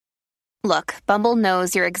Look, Bumble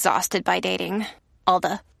knows you're exhausted by dating. All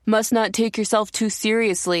the must not take yourself too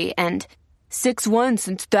seriously and 6'1"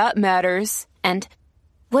 since that matters. And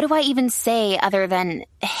what do I even say other than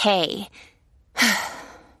hey?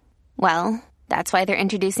 Well, that's why they're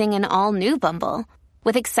introducing an all-new Bumble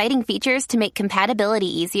with exciting features to make compatibility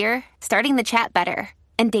easier, starting the chat better,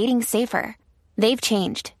 and dating safer. They've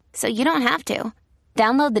changed, so you don't have to.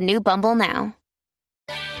 Download the new Bumble now.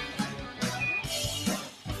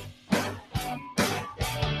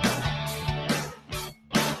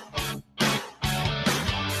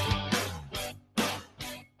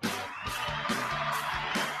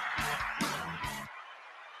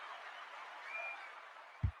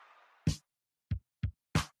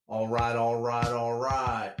 All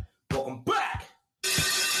right. Welcome back. It's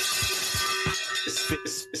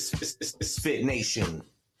Fit Nation.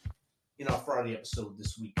 In our Friday episode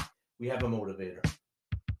this week, we have a motivator.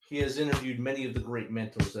 He has interviewed many of the great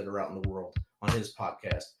mentors that are out in the world on his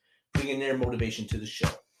podcast, bringing their motivation to the show.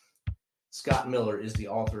 Scott Miller is the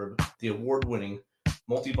author of the award-winning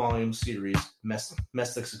multi-volume series, Mess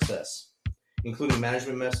to Success, including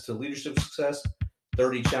Management Mess to Leadership Success,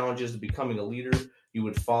 30 Challenges to Becoming a Leader You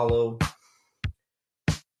Would Follow,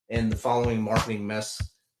 and the following Marketing Mess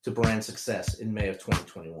to Brand Success in May of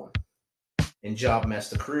 2021, and Job Mess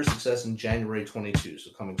to Career Success in January 22,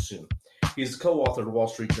 so coming soon. He's the co-author of the Wall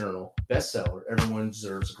Street Journal bestseller, Everyone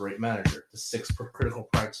Deserves a Great Manager, the 6 Critical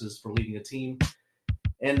Practices for Leading a Team,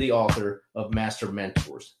 and the author of Master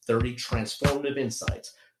Mentors, 30 Transformative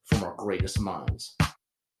Insights from Our Greatest Minds,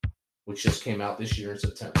 which just came out this year in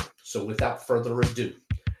September. So without further ado,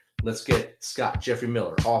 let's get Scott Jeffrey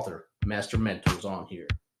Miller, author, Master Mentors, on here.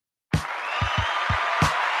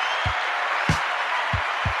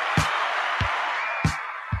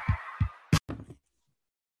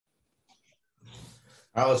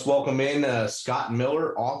 All right, let's welcome in Scott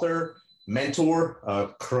Miller, author, mentor,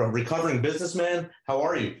 recovering businessman. How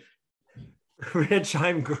are you? Rich,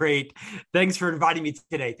 I'm great. Thanks for inviting me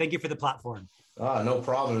today. Thank you for the platform. No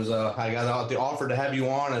problem. It was, I got the offer to have you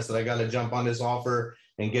on. I said I got to jump on this offer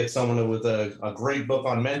and get someone with a great book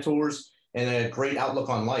on mentors and a great outlook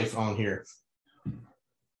on life on here.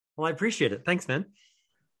 Well, I appreciate it. Thanks, man.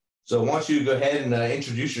 So why don't you go ahead and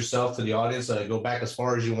introduce yourself to the audience, go back as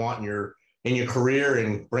far as you want in your career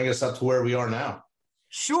and bring us up to where we are now.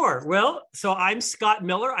 Sure. Well, so I'm Scott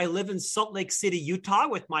Miller. I live in Salt Lake City, Utah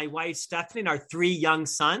with my wife, Stephanie, and our 3 young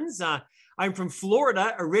sons. I'm from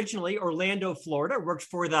Florida, originally Orlando, Florida. Worked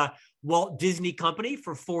for the Walt Disney Company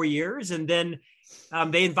for 4 years. And then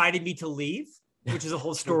they invited me to leave, which is a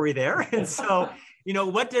whole story there. And so,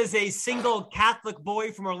 what does a single Catholic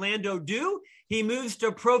boy from Orlando do? He moves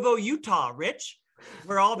to Provo, Utah, Rich,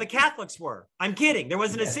 where all the Catholics were. I'm kidding. There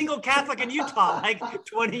wasn't a single Catholic in Utah like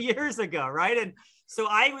 20 years ago, right? And so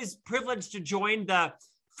I was privileged to join the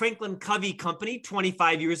Franklin Covey Company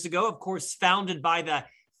 25 years ago, of course, founded by the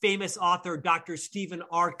famous author, Dr. Stephen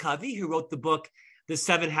R. Covey, who wrote the book, The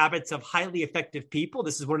 7 Habits of Highly Effective People.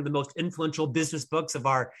 This is one of the most influential business books of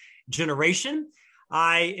our generation.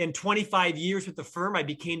 In 25 years with the firm, I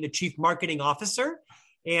became the chief marketing officer,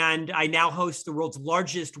 and I now host the world's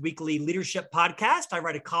largest weekly leadership podcast. I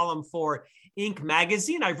write a column for Inc.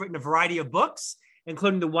 magazine. I've written a variety of books,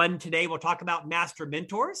 including the one today we'll talk about, Master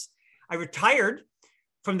Mentors. I retired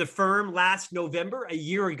from the firm last November, a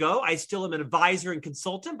year ago. I still am an advisor and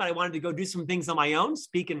consultant, but I wanted to go do some things on my own,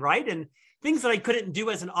 speak and write, and things that I couldn't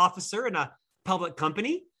do as an officer in a public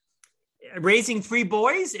company. Raising 3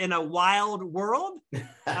 boys in a wild world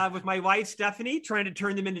with my wife, Stephanie, trying to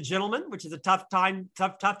turn them into gentlemen, which is a tough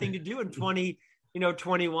thing to do in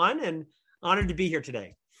 2021, and honored to be here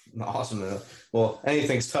today. Awesome. Well,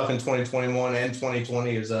 anything's tough in 2021, and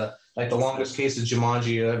 2020 is like the longest case of Jumanji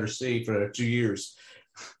you ever see for 2 years.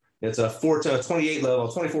 It's a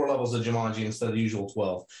 24 levels of Jumanji instead of the usual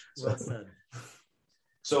 12. Well said.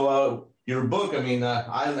 So your book,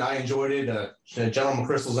 I enjoyed it. General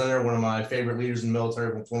McChrystal's in there, one of my favorite leaders in the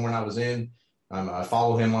military from when I was in. I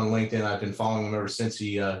follow him on LinkedIn. I've been following him ever since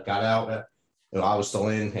he got out. I was still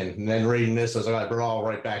in, and then reading this, I was like, it brought it all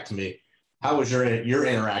right back to me. How was your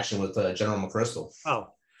interaction with General McChrystal? Oh,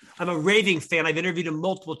 I'm a raving fan. I've interviewed him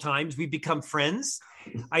multiple times. We've become friends.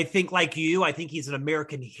 I think like you, I think he's an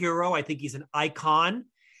American hero. I think he's an icon.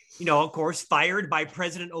 Of course, fired by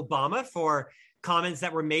President Obama for comments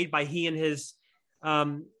that were made by he and his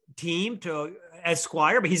team to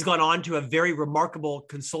Esquire, but he's gone on to a very remarkable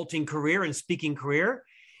consulting career and speaking career.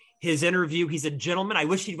 His interview, he's a gentleman. I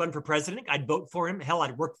wish he'd run for president. I'd vote for him. Hell,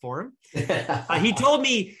 I'd work for him. He told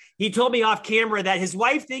me off camera that his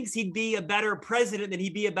wife thinks he'd be a better president than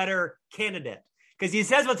he'd be a better candidate, because he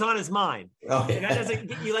says what's on his mind. Oh, yeah. And that doesn't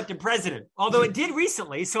get you elected president, although it did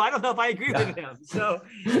recently. So I don't know if I agree with him. So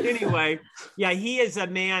anyway, yeah, he is a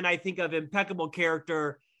man, I think, of impeccable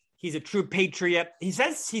character. He's a true patriot. He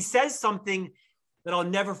says something that I'll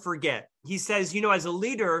never forget. He says, as a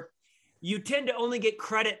leader, you tend to only get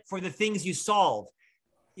credit for the things you solve.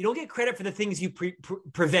 You don't get credit for the things you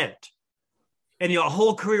prevent. And a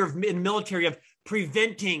whole career in military of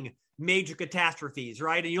preventing major catastrophes,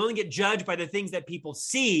 right? And you only get judged by the things that people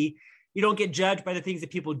see. You don't get judged by the things that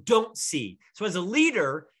people don't see. So as a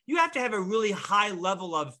leader, you have to have a really high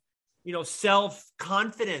level of,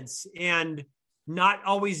 self-confidence and not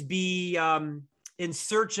always be in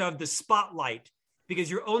search of the spotlight, because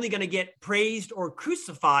you're only going to get praised or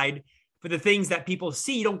crucified for the things that people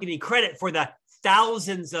see. You don't get any credit for the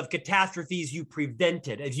thousands of catastrophes you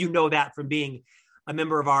prevented, as you know that from being a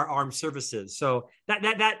member of our armed services. So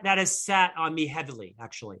that has sat on me heavily,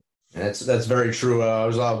 actually. And that's very true. I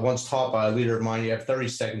was once taught by a leader of mine, you have 30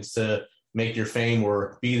 seconds to make your fame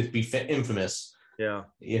or be infamous. Yeah.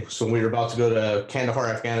 So when we were about to go to Kandahar,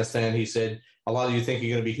 Afghanistan, he said, a lot of you think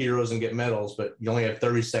you're going to be heroes and get medals, but you only have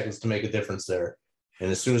 30 seconds to make a difference there.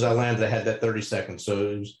 And as soon as I landed, I had that 30 seconds.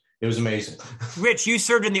 So it was amazing. Rich, you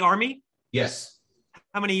served in the Army? Yes.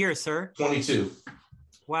 How many years, sir? 22.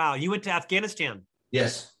 Wow. You went to Afghanistan?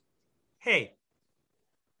 Yes. Hey,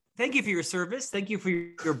 thank you for your service. Thank you for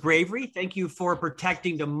your bravery. Thank you for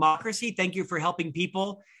protecting democracy. Thank you for helping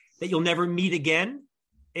people that you'll never meet again.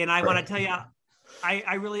 And I want to tell you,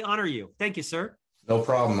 I really honor you. Thank you, sir. No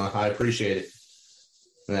problem. I appreciate it.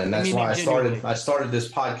 And that's why I started this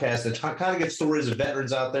podcast to kind of get stories of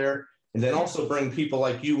veterans out there, and then also bring people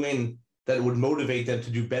like you in that would motivate them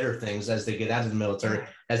to do better things as they get out of the military,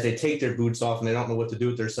 as they take their boots off and they don't know what to do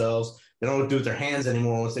with themselves. They don't know what to do with their hands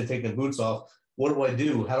anymore once they take their boots off. What do I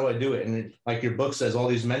do? How do I do it? And like your book says, all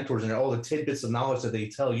these mentors and all the tidbits of knowledge that they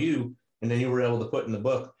tell you, and then you were able to put in the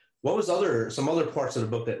book. What was some other parts of the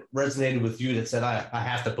book that resonated with you that said, I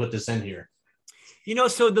have to put this in here?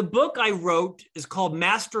 So the book I wrote is called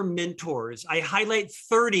Master Mentors. I highlight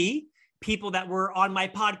 30 people that were on my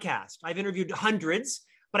podcast. I've interviewed hundreds,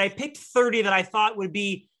 but I picked 30 that I thought would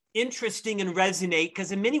be interesting and resonate,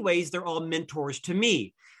 because in many ways, they're all mentors to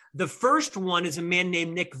me. The first one is a man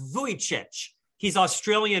named Nick Vujicic. He's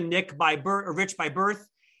Australian, Nick rich by birth,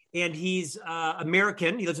 and he's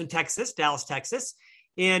American. He lives in Texas, Dallas, Texas.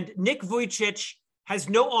 And Nick Vujicic has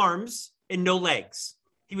no arms and no legs.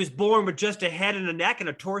 He was born with just a head and a neck and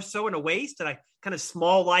a torso and a waist and a kind of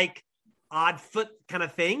small, like odd foot kind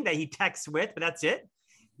of thing that he texts with, but that's it.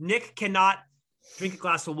 Nick cannot drink a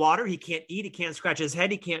glass of water. He can't eat. He can't scratch his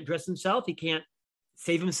head. He can't dress himself. He can't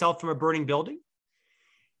save himself from a burning building.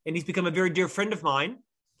 And he's become a very dear friend of mine.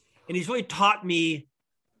 And he's really taught me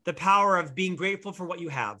the power of being grateful for what you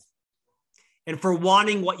have, and for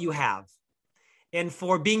wanting what you have, and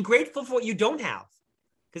for being grateful for what you don't have,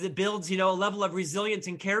 because it builds, a level of resilience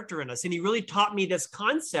and character in us. And he really taught me this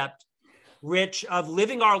concept, Rich, of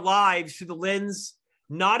living our lives through the lens,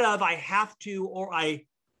 not of I have to or I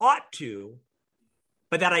ought to,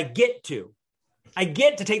 but that I get to. I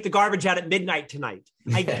get to take the garbage out at midnight tonight.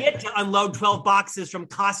 I get to unload 12 boxes from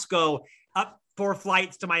Costco up 4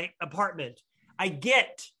 flights to my apartment. I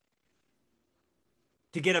get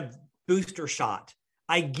to get a booster shot.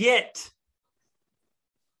 I get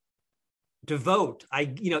to vote.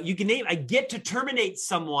 You can name, I get to terminate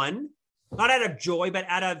someone, not out of joy, but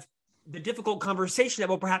out of the difficult conversation that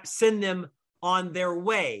will perhaps send them on their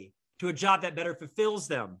way to a job that better fulfills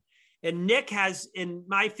them. And Nick has, in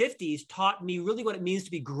my 50s, taught me really what it means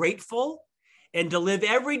to be grateful and to live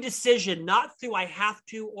every decision, not through I have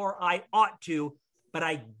to or I ought to, but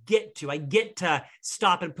I get to. I get to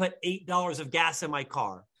stop and put $8 of gas in my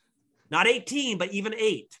car. Not 18, but even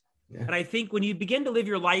 8. Yeah. And I think when you begin to live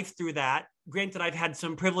your life through that, granted, I've had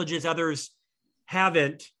some privileges others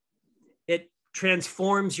haven't, it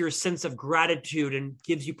transforms your sense of gratitude and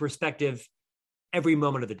gives you perspective every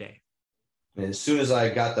moment of the day. And as soon as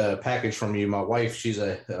I got the package from you, my wife, she's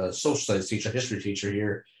a social studies teacher, history teacher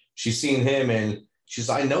here. She's seen him and she's,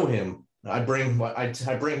 I know him. I bring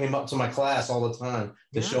him up to my class all the time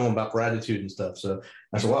to show him about gratitude and stuff. So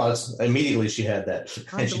I said, well, immediately she had that,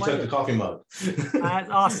 and she took the coffee mug.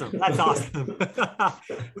 That's awesome. That's awesome.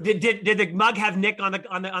 Did the mug have Nick on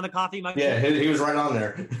the coffee mug? Yeah, he was right on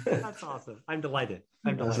there. That's awesome. I'm delighted.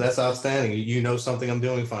 That's outstanding. You know something I'm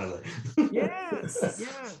doing finally. Yes.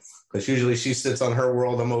 Because usually she sits on her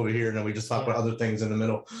world, I'm over here, and then we just talk about other things in the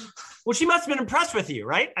middle. Well, she must have been impressed with you,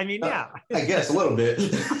 right? I mean, yeah. I guess a little bit.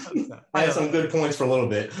 I had some good points for a little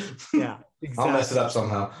bit. Yeah, exactly. I'll mess it up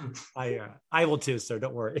somehow. I will too, sir.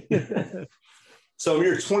 Don't worry. So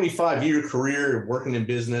your 25-year career working in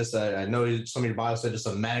business, I know some of your bio said just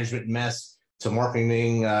a management mess to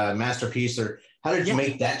marketing masterpiece. Or how did you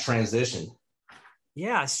make that transition?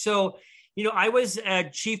 Yeah. So, I was a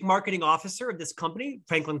chief marketing officer of this company,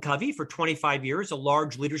 Franklin Covey, for 25 years, a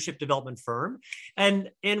large leadership development firm.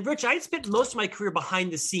 And Rich, I spent most of my career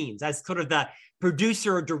behind the scenes as sort of the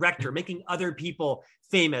producer or director, making other people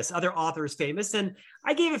famous, other authors famous. And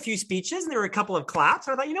I gave a few speeches and there were a couple of claps.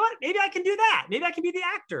 I thought, you know what, maybe I can do that. Maybe I can be the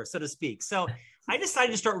actor, so to speak. So I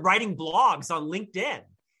decided to start writing blogs on LinkedIn.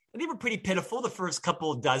 And they were pretty pitiful, the first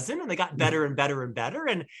couple of dozen, and they got better and better and better.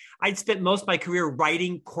 And I'd spent most of my career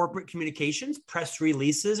writing corporate communications, press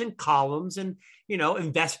releases and columns and,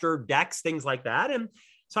 investor decks, things like that. And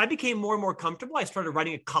so I became more and more comfortable. I started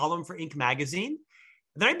writing a column for Inc. magazine.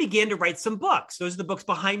 And then I began to write some books. Those are the books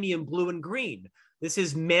behind me in blue and green. This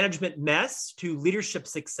is Management Mess to Leadership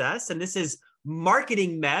Success. And this is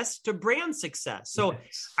Marketing Mess to Brand Success. So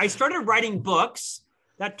I started writing books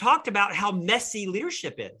that talked about how messy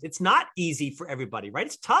leadership is. It's not easy for everybody, right?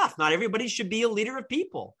 It's tough. Not everybody should be a leader of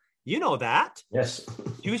people. You know that. Yes.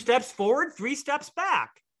 2 steps forward, 3 steps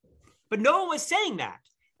back. But no one was saying that.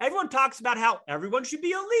 Everyone talks about how everyone should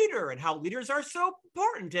be a leader and how leaders are so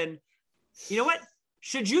important. And you know what?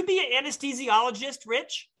 Should you be an anesthesiologist,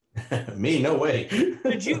 Rich? Me? No way.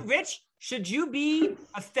 Should you be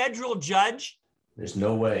a federal judge? There's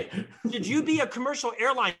no way. Should you be a commercial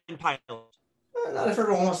airline pilot? Not if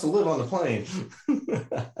everyone wants to live on the plane.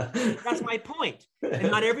 That's my point. And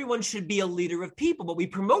not everyone should be a leader of people, but we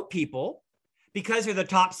promote people because they're the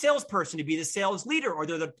top salesperson to be the sales leader, or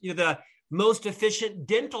they're the most efficient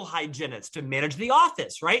dental hygienist to manage the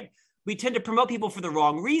office, right? We tend to promote people for the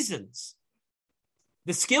wrong reasons.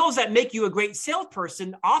 The skills that make you a great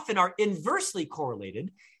salesperson often are inversely correlated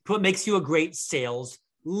to what makes you a great sales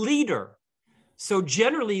leader. So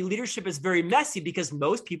generally, leadership is very messy because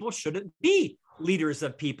most people shouldn't be leaders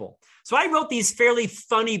of people. So I wrote these fairly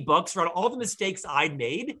funny books around all the mistakes I'd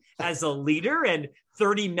made as a leader and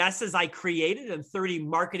 30 messes I created and 30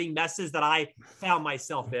 marketing messes that I found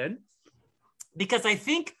myself in. Because I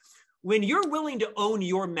think when you're willing to own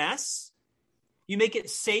your mess, you make it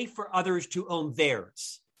safe for others to own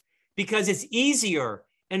theirs. Because it's easier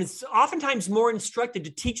and it's oftentimes more instructive to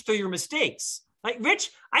teach through your mistakes. Like, Rich,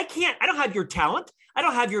 I don't have your talent. I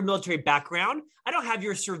don't have your military background. I don't have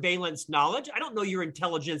your surveillance knowledge. I don't know your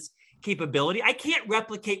intelligence capability. I can't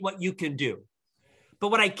replicate what you can do. But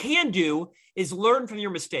what I can do is learn from your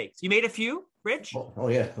mistakes. You made a few, Rich? Oh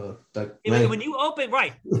yeah. When you open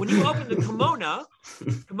the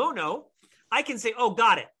kimono, I can say, oh,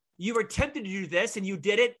 got it. You were tempted to do this and you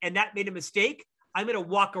did it and that made a mistake. I'm going to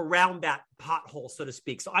walk around that pothole, so to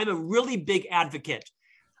speak. So I'm a really big advocate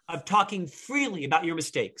of talking freely about your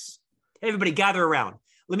mistakes. Hey, everybody gather around.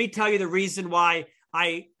 Let me tell you the reason why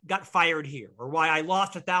I got fired here, or why I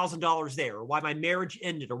lost $1,000 there, or why my marriage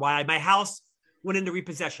ended, or why my house went into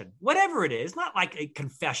repossession. Whatever it is, not like a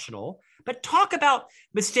confessional, but talk about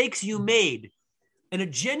mistakes you made in a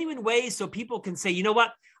genuine way so people can say, you know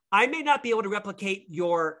what? I may not be able to replicate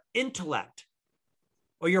your intellect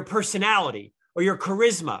or your personality or your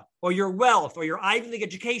charisma or your wealth or your Ivy League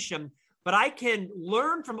education, but I can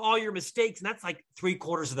learn from all your mistakes. And that's like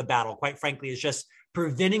 3/4 of the battle, quite frankly, is just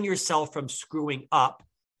preventing yourself from screwing up.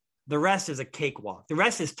 The rest is a cakewalk. The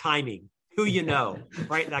rest is timing, who you know,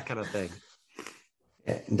 right? That kind of thing.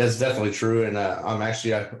 Yeah, that's definitely true. And I'm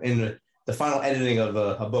actually in the final editing of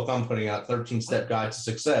a book I'm putting out, 13-Step Guide to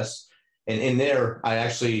Success. And in there, I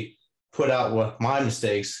actually put out what my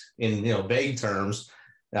mistakes in vague terms,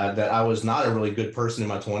 that I was not a really good person in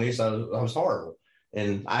my 20s. I was horrible.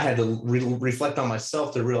 And I had to reflect on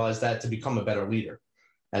myself to realize that, to become a better leader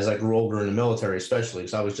as I grew older in the military, especially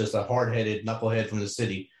because I was just a hard-headed knucklehead from the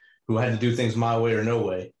city who had to do things my way or no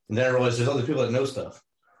way. And then I realized there's other people that know stuff.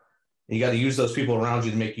 And you got to use those people around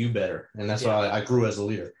you to make you better. And that's why I grew as a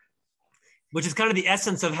leader. Which is kind of the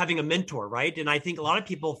essence of having a mentor, right? And I think a lot of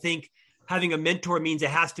people think having a mentor means it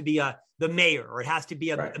has to be the mayor, or it has to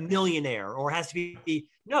be a millionaire, or it has to be,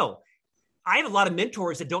 no. I have a lot of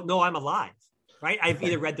mentors that don't know I'm alive, right? I've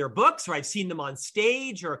either read their books, or I've seen them on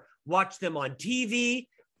stage, or watched them on TV,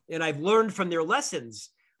 and I've learned from their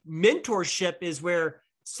lessons. Mentorship is where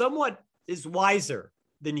someone is wiser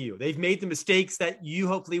than you. They've made the mistakes that you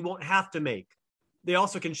hopefully won't have to make. They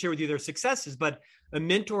also can share with you their successes, but a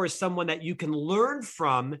mentor is someone that you can learn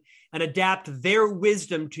from and adapt their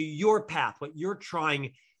wisdom to your path, what you're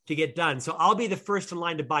trying to get done. So I'll be the first in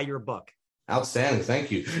line to buy your book. Outstanding.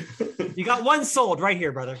 Thank you. You got one sold right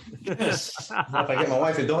here, brother. Yes. If I get my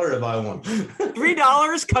wife and daughter to buy one.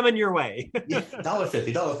 $3 coming your way.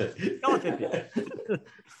 $1.50. $1.50.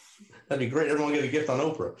 That'd be great. Everyone get a gift on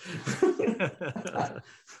Oprah.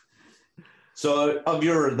 So of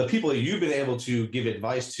the people that you've been able to give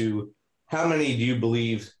advice to, how many do you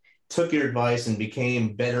believe took your advice and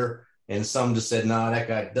became better? And some just said, nah, that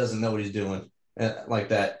guy doesn't know what he's doing, like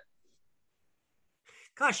that.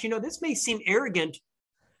 Gosh, this may seem arrogant,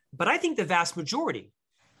 but I think the vast majority,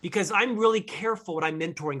 because I'm really careful when I'm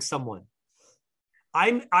mentoring someone.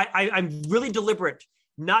 I'm really deliberate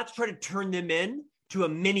not to try to turn them in to a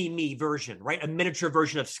mini me version, right? A miniature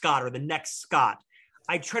version of Scott or the next Scott.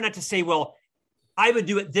 I try not to say, well, I would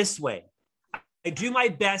do it this way. I do my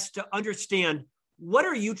best to understand, what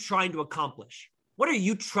are you trying to accomplish? What are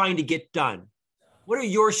you trying to get done? What are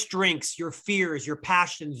your strengths, your fears, your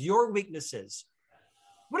passions, your weaknesses?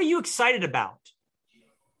 What are you excited about?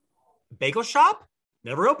 Bagel shop?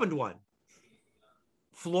 Never opened one.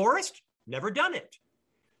 Florist? Never done it.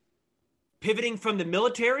 Pivoting from the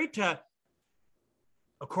military to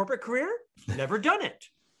a corporate career? Never done it.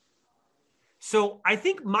 So I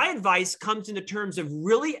think my advice comes in the terms of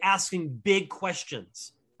really asking big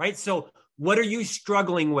questions, right? So what are you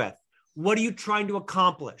struggling with? What are you trying to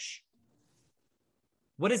accomplish?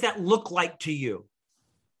 What does that look like to you?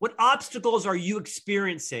 What obstacles are you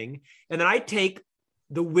experiencing? And then I take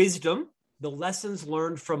the wisdom, the lessons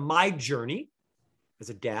learned from my journey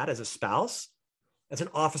as a dad, as a spouse, as an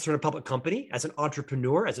officer in a public company, as an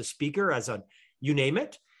entrepreneur, as a speaker, you name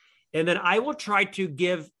it. And then I will try to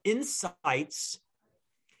give insights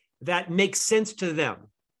that make sense to them.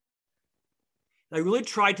 I really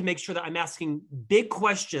try to make sure that I'm asking big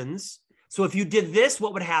questions. So if you did this,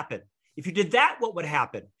 what would happen? If you did that, what would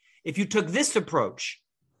happen? If you took this approach,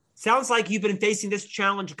 sounds like you've been facing this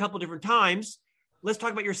challenge a couple of different times. Let's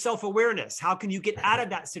talk about your self-awareness. How can you get out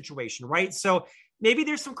of that situation, right? So maybe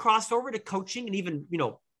there's some crossover to coaching and even,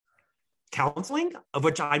 counseling, of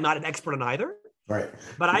which I'm not an expert on either. Right.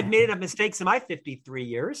 But I've made enough mistakes in my 53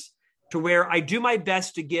 years to where I do my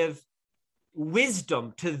best to give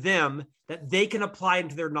wisdom to them that they can apply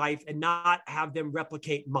into their life and not have them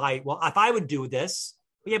replicate if I would do this,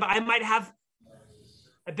 but I might have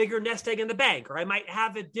a bigger nest egg in the bank, or I might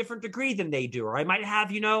have a different degree than they do, or I might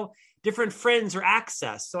have, different friends or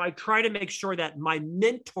access. So I try to make sure that my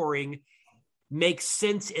mentoring makes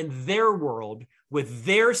sense in their world with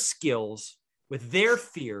their skills, with their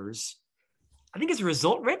fears. I think as a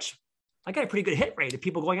result, Rich, I got a pretty good hit rate of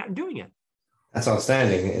people going out and doing it. That's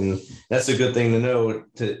outstanding. And that's a good thing to know.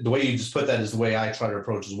 The way you just put that is the way I try to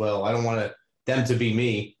approach as well. I don't want them to be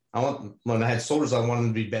me. When I had soldiers, I want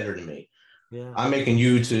them to be better than me. Yeah. I'm making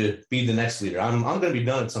you to be the next leader. I'm going to be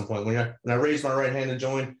done at some point. When I raised my right hand to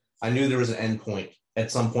join, I knew there was an end point.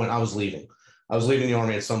 At some point, I was leaving. I was leaving the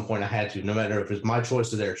Army at some point. I had to, no matter if it's my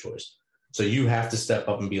choice or their choice. So you have to step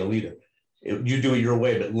up and be a leader. You do it your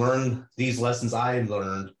way, but learn these lessons I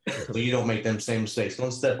learned so you don't make them same mistakes.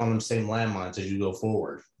 Don't step on them same landmines as you go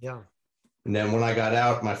forward. Yeah. And then when I got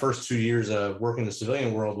out, my first 2 years of working in the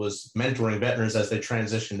civilian world was mentoring veterans as they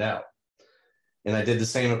transitioned out. And I did the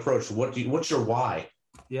same approach. What's your why?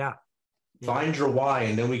 Yeah. Find your why,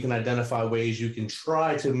 and then we can identify ways you can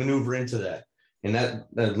try to maneuver into that. And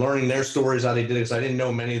that learning their stories, how they did it, because I didn't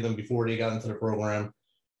know many of them before they got into the program.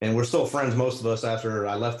 And we're still friends, most of us, after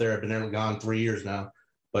I left there. I've been there gone 3 years now.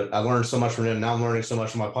 But I learned so much from them. Now I'm learning so much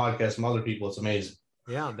from my podcast from other people. It's amazing.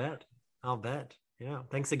 Yeah, I'll bet. Yeah.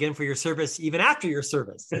 Thanks again for your service, even after your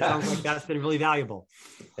service. It sounds like that's been really valuable.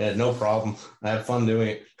 Yeah, no problem. I have fun doing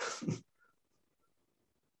it.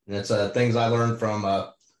 And it's things I learned from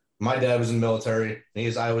my dad was in the military.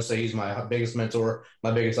 And I always say he's my biggest mentor, my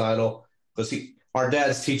biggest idol. Because our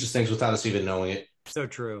dads teach us things without us even knowing it. So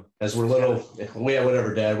true. As we're little, yeah,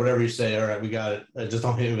 whatever, Dad, whatever you say. All right, we got it. Just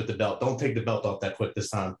don't hit me with the belt. Don't take the belt off that quick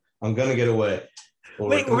this time. I'm going to get away.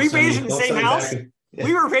 Wait, were we raised in the same house? Yeah.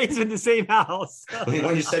 We were raised in the same house.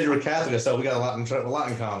 When you said you were Catholic, I said we got a lot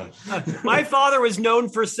in common. My father was known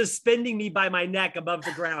for suspending me by my neck above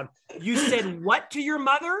the ground. You said what to your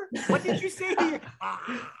mother? What did you say to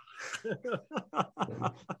your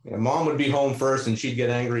Mom would be home first and she'd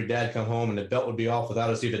get angry. Dad come home and the belt would be off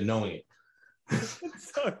without us even knowing it.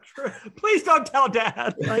 It's so true. Please don't tell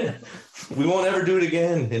Dad. We won't ever do it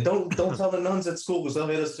again. And don't tell the nuns at school because they'll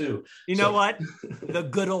hit us too. You know what? The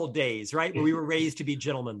good old days, right? Where we were raised to be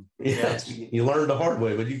gentlemen. Yes, you learned the hard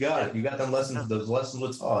way, but you got it. You got them lessons. Those lessons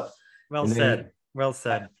were taught. Well said. Well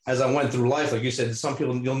said. As I went through life, like you said, some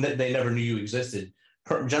people they never knew you existed.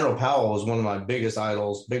 General Powell was one of my biggest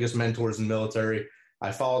idols, biggest mentors in the military.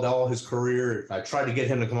 I followed all his career. I tried to get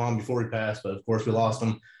him to come on before he passed, but of course we lost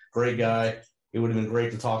him. Great guy. It would have been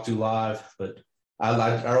great to talk to live, but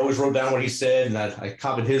I always wrote down what he said, and I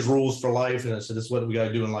copied his rules for life. And I said, this is what we got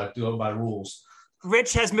to do in life, do it by rules.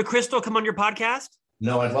 Rich, has McChrystal come on your podcast?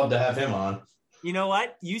 No, I'd love to have him on. You know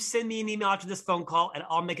what? You send me an email after this phone call and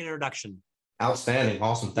I'll make an introduction. Outstanding.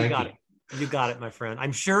 Awesome. Thank you. You got it, my friend.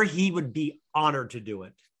 I'm sure he would be honored to do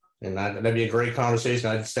it. And that'd be a great conversation.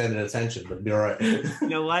 I'd stand at attention, but it'd be all right. You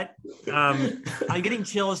know what? I'm getting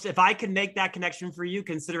chills. If I can make that connection for you,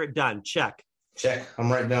 consider it done. Check.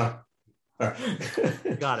 I'm writing down. All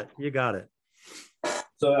right. You got it.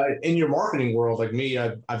 So in your marketing world, like me,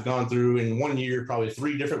 I've gone through in 1 year, probably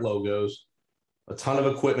 3 different logos, a ton of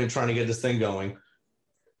equipment trying to get this thing going.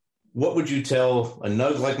 What would you tell a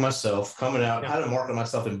nug like myself coming out, how to market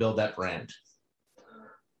myself and build that brand?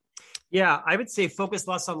 Yeah, I would say focus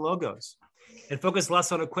less on logos and focus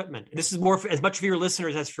less on equipment. This is more for, as much for your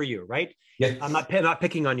listeners as for you, right? Yeah. I'm not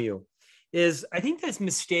picking on you. I think this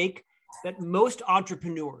mistake that most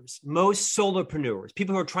entrepreneurs, most solopreneurs,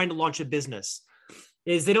 people who are trying to launch a business,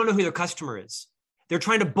 is they don't know who their customer is. They're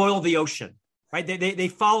trying to boil the ocean, right? They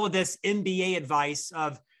follow this MBA advice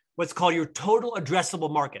of what's called your total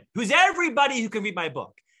addressable market, who's everybody who can read my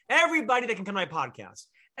book, everybody that can come to my podcast,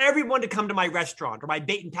 everyone to come to my restaurant or my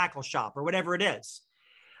bait and tackle shop or whatever it is.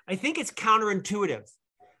 I think it's counterintuitive,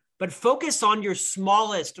 but focus on your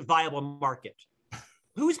smallest viable market.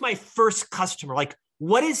 Who's my first customer? Like,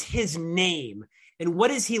 what is his name? And what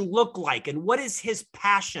does he look like? And what is his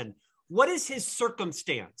passion? What is his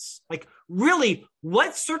circumstance? Like, really,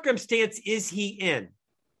 what circumstance is he in?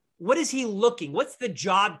 What is he looking? What's the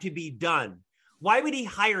job to be done? Why would he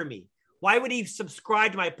hire me? Why would he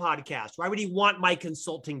subscribe to my podcast? Why would he want my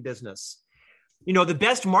consulting business? You know, the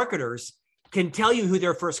best marketers can tell you who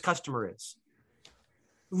their first customer is,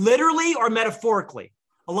 literally or metaphorically.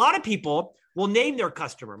 A lot of people will name their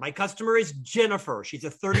customer. My customer is Jennifer. She's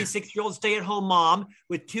a 36-year-old stay-at-home mom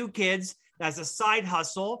with 2 kids, has a side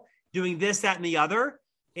hustle, doing this, that, and the other.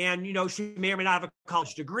 And, you know, she may or may not have a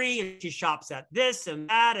college degree, and she shops at this and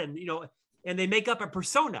that, and, you know, and they make up a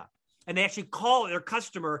persona, and they actually call their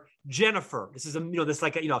customer Jennifer. This is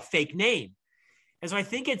a fake name. And so I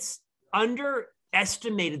think it's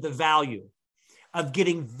underestimated the value of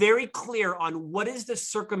getting very clear on what is the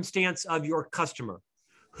circumstance of your customer.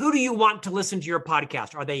 Who do you want to listen to your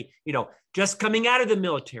podcast? Are they, just coming out of the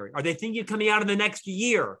military? Are they thinking of coming out in the next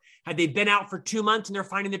year? Have they been out for 2 months and they're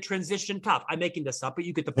finding the transition tough? I'm making this up, but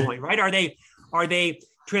you get the point, right? Are they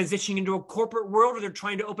transitioning into a corporate world, or they're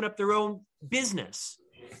trying to open up their own business?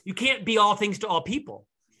 You can't be all things to all people.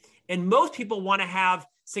 And most people want to have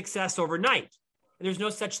success overnight. And there's no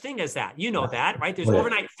such thing as that. You know that, right? There's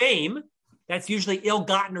overnight fame that's usually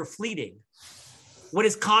ill-gotten or fleeting. What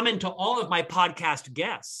is common to all of my podcast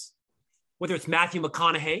guests, whether it's Matthew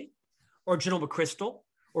McConaughey or General McChrystal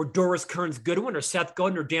or Doris Kearns Goodwin or Seth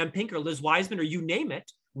Godin or Dan Pink or Liz Wiseman or you name it,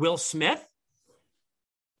 Will Smith,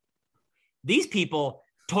 these people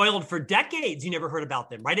toiled for decades. You never heard about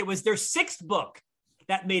them, right? It was their 6th book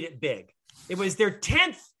that made it big. It was their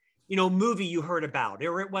 10th, movie you heard about,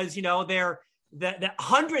 or it was, their the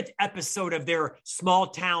 100th episode of their small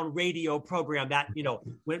town radio program that,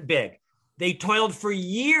 went big. They toiled for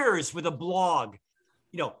years with a blog,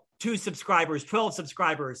 2 subscribers, 12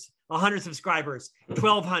 subscribers, 100 subscribers,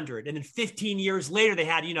 1,200. And then 15 years later, they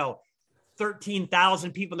had,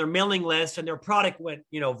 13,000 people on their mailing list and their product went,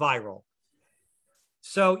 viral.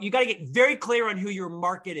 So you got to get very clear on who your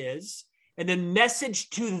market is and then message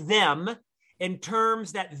to them in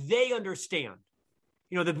terms that they understand.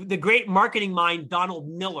 The great marketing mind, Donald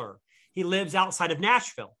Miller, he lives outside of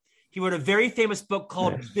Nashville. He wrote a very famous book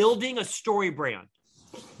called Building a Story Brand.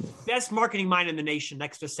 Best marketing mind in the nation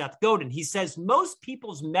next to Seth Godin. He says most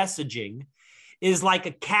people's messaging is like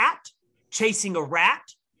a cat chasing a rat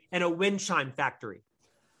in a wind chime factory.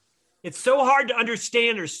 It's so hard to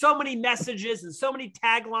understand. There's so many messages and so many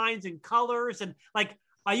taglines and colors. And like,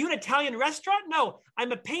 are you an Italian restaurant? No,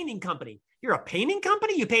 I'm a painting company. You're a painting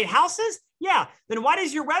company? You paint houses? Yeah. Then why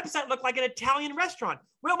does your website look like an Italian restaurant?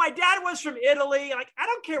 Well, my dad was from Italy. Like, I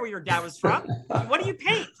don't care where your dad was from. What do you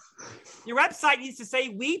paint? Your website needs to say,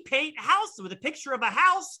 we paint houses, with a picture of a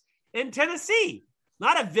house in Tennessee,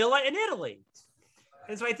 not a villa in Italy.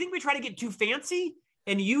 And so I think we try to get too fancy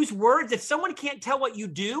and use words. If someone can't tell what you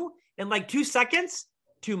do in like 2 seconds,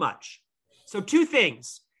 too much. So 2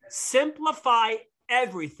 things: simplify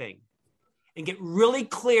everything and get really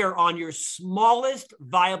clear on your smallest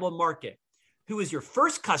viable market. Who is your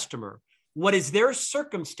first customer? What is their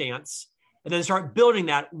circumstance? And then start building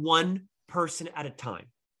that one person at a time.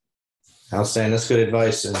 Outstanding. That's good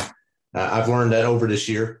advice. And I've learned that over this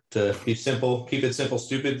year to be simple, keep it simple,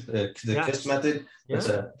 stupid, the KISS method. It's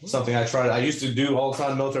something I tried. I used to do all the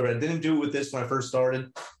time in the military, but I didn't do it with this when I first started.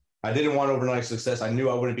 I didn't want overnight success. I knew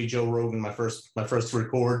I wouldn't be Joe Rogan my first to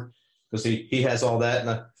record. because he has all that.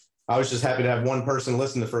 And I was just happy to have one person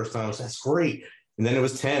listen the first time. I was, that's great. And then it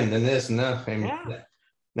was 10 and this and that.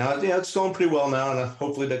 Now, it's going pretty well now. And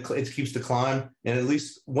hopefully it keeps the climb. And at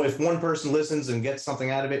least if one person listens and gets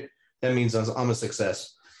something out of it, that means I'm a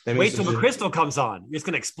success. Wait till McChrystal comes on. It's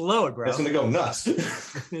going to explode, bro. It's going to go nuts.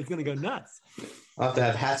 It's going to go nuts. I'll have to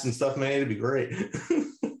have hats and stuff made. It'd be great.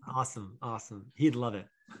 Awesome. He'd love it.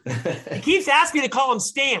 He keeps asking me to call him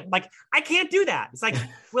Stan. Like, I can't do that. It's like,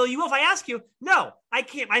 well, you will if I ask you. No, I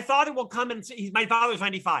can't. My father will come and say, my father's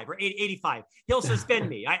 95 or 85. He'll suspend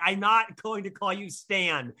me. I'm not going to call you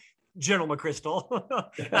Stan, General McChrystal.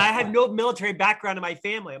 I have no military background in my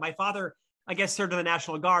family. My father, I guess, served in the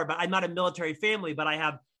National Guard, but I'm not a military family, but I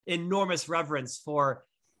have enormous reverence for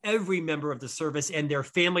every member of the service and their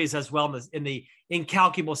families as well in the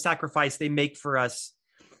incalculable sacrifice they make for us.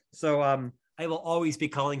 So I will always be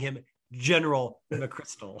calling him General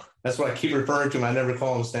McChrystal. That's what I keep referring to him. I never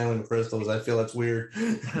call him Stanley McChrystal. I feel that's weird.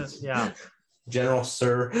 Yeah. General,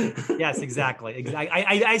 sir. Yes, exactly.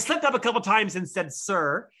 I slipped up a couple times and said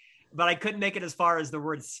sir, but I couldn't make it as far as the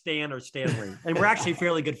word Stan or Stanley. And we're actually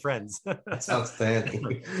fairly good friends. That's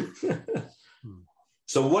outstanding.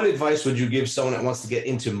 So what advice would you give someone that wants to get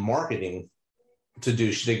into marketing to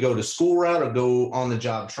do? Should they go to school route or go on the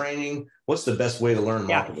job training? What's the best way to learn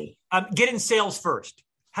marketing? Get in sales first.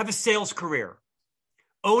 Have a sales career.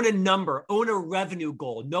 Own a number. Own a revenue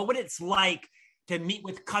goal. Know what it's like to meet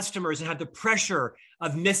with customers and have the pressure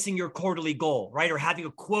of missing your quarterly goal, right? Or having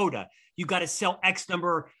a quota. You got to sell X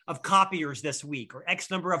number of copiers this week or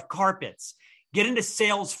X number of carpets. Get into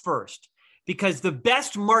sales first, because the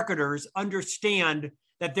best marketers understand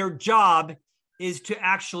that their job is to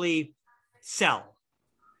actually sell.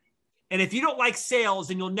 And if you don't like sales,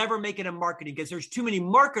 then you'll never make it in marketing, because there's too many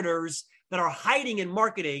marketers that are hiding in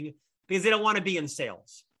marketing because they don't want to be in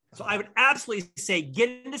sales. So I would absolutely say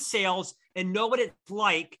get into sales and know what it's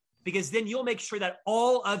like, because then you'll make sure that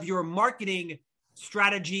all of your marketing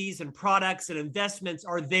strategies and products and investments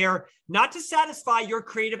are there, not to satisfy your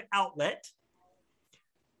creative outlet,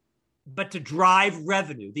 but to drive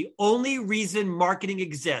revenue. The only reason marketing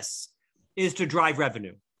exists is to drive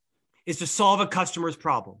revenue, is to solve a customer's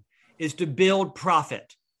problem, is to build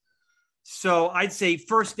profit. So I'd say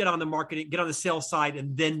first get on the marketing, get on the sales side,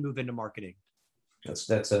 and then move into marketing. That's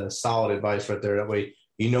a solid advice right there. That way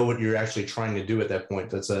you know what you're actually trying to do at that point.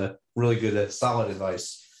 That's a really good, solid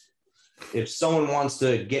advice. If someone wants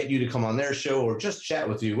to get you to come on their show or just chat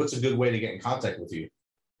with you, what's a good way to get in contact with you?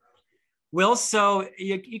 Well, so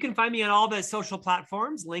you can find me on all the social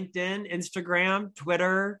platforms: LinkedIn, Instagram,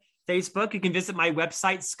 Twitter, Facebook. You can visit my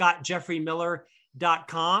website,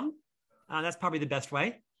 scottjeffreymiller.com. That's probably the best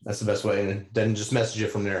way. That's the best way. And then just message it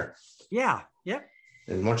from there. Yeah. Yep.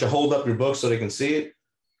 And why don't you hold up your book so they can see it?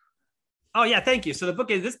 Oh, yeah. Thank you. So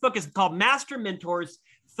this book is called Master Mentors,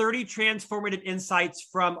 30 Transformative Insights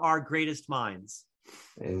from Our Greatest Minds.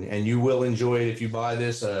 And you will enjoy it if you buy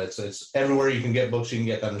this. It's everywhere you can get books. You can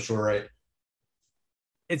get that, I'm sure, right?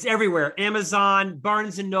 It's everywhere. Amazon,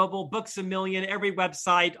 Barnes & Noble, Books A Million, every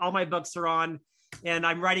website. All my books are on. And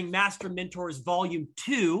I'm writing Master Mentors Volume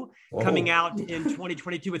 2 coming out in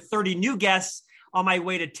 2022 with 30 new guests on my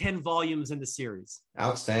way to 10 volumes in the series.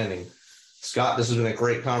 Outstanding. Scott, this has been a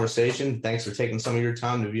great conversation. Thanks for taking some of your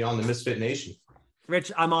time to be on the Misfit Nation.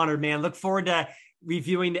 Rich, I'm honored, man. Look forward to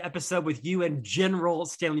reviewing the episode with you and General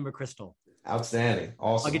Stanley McChrystal. Outstanding.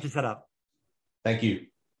 Awesome. I'll get you set up. Thank you.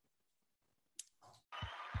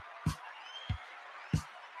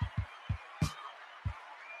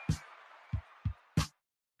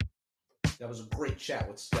 That was a great chat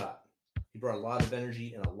with Scott. He brought a lot of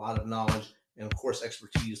energy and a lot of knowledge and, of course,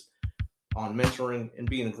 expertise on mentoring and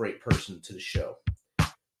being a great person to the show.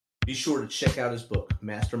 Be sure to check out his book,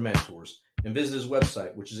 Master Mentors, and visit his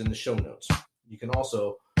website, which is in the show notes. You can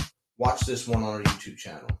also watch this one on our YouTube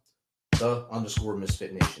channel,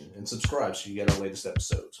 _Misfit Nation, and subscribe so you get our latest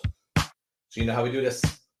episodes. So you know how we do this.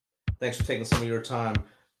 Thanks for taking some of your time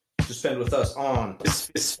to spend with us on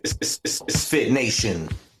Misfit Nation.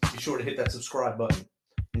 Be sure to hit that subscribe button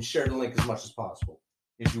and share the link as much as possible.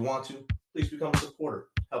 If you want to, please become a supporter.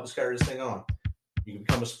 Help us carry this thing on. You can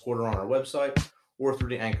become a supporter on our website or through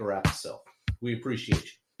the Anchor app itself. We appreciate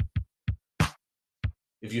you.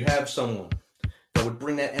 If you have someone that would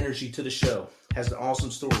bring that energy to the show, has an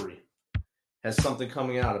awesome story, has something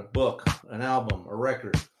coming out, a book, an album, a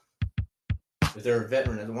record, if they're a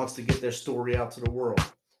veteran that wants to get their story out to the world,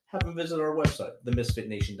 have them visit our website,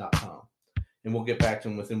 themisfitnation.com. And we'll get back to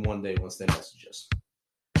them within one day once they message us.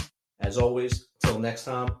 As always, till next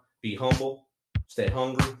time, be humble, stay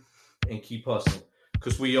hungry, and keep hustling.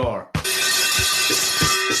 Because we are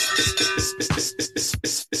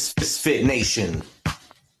Fit Nation.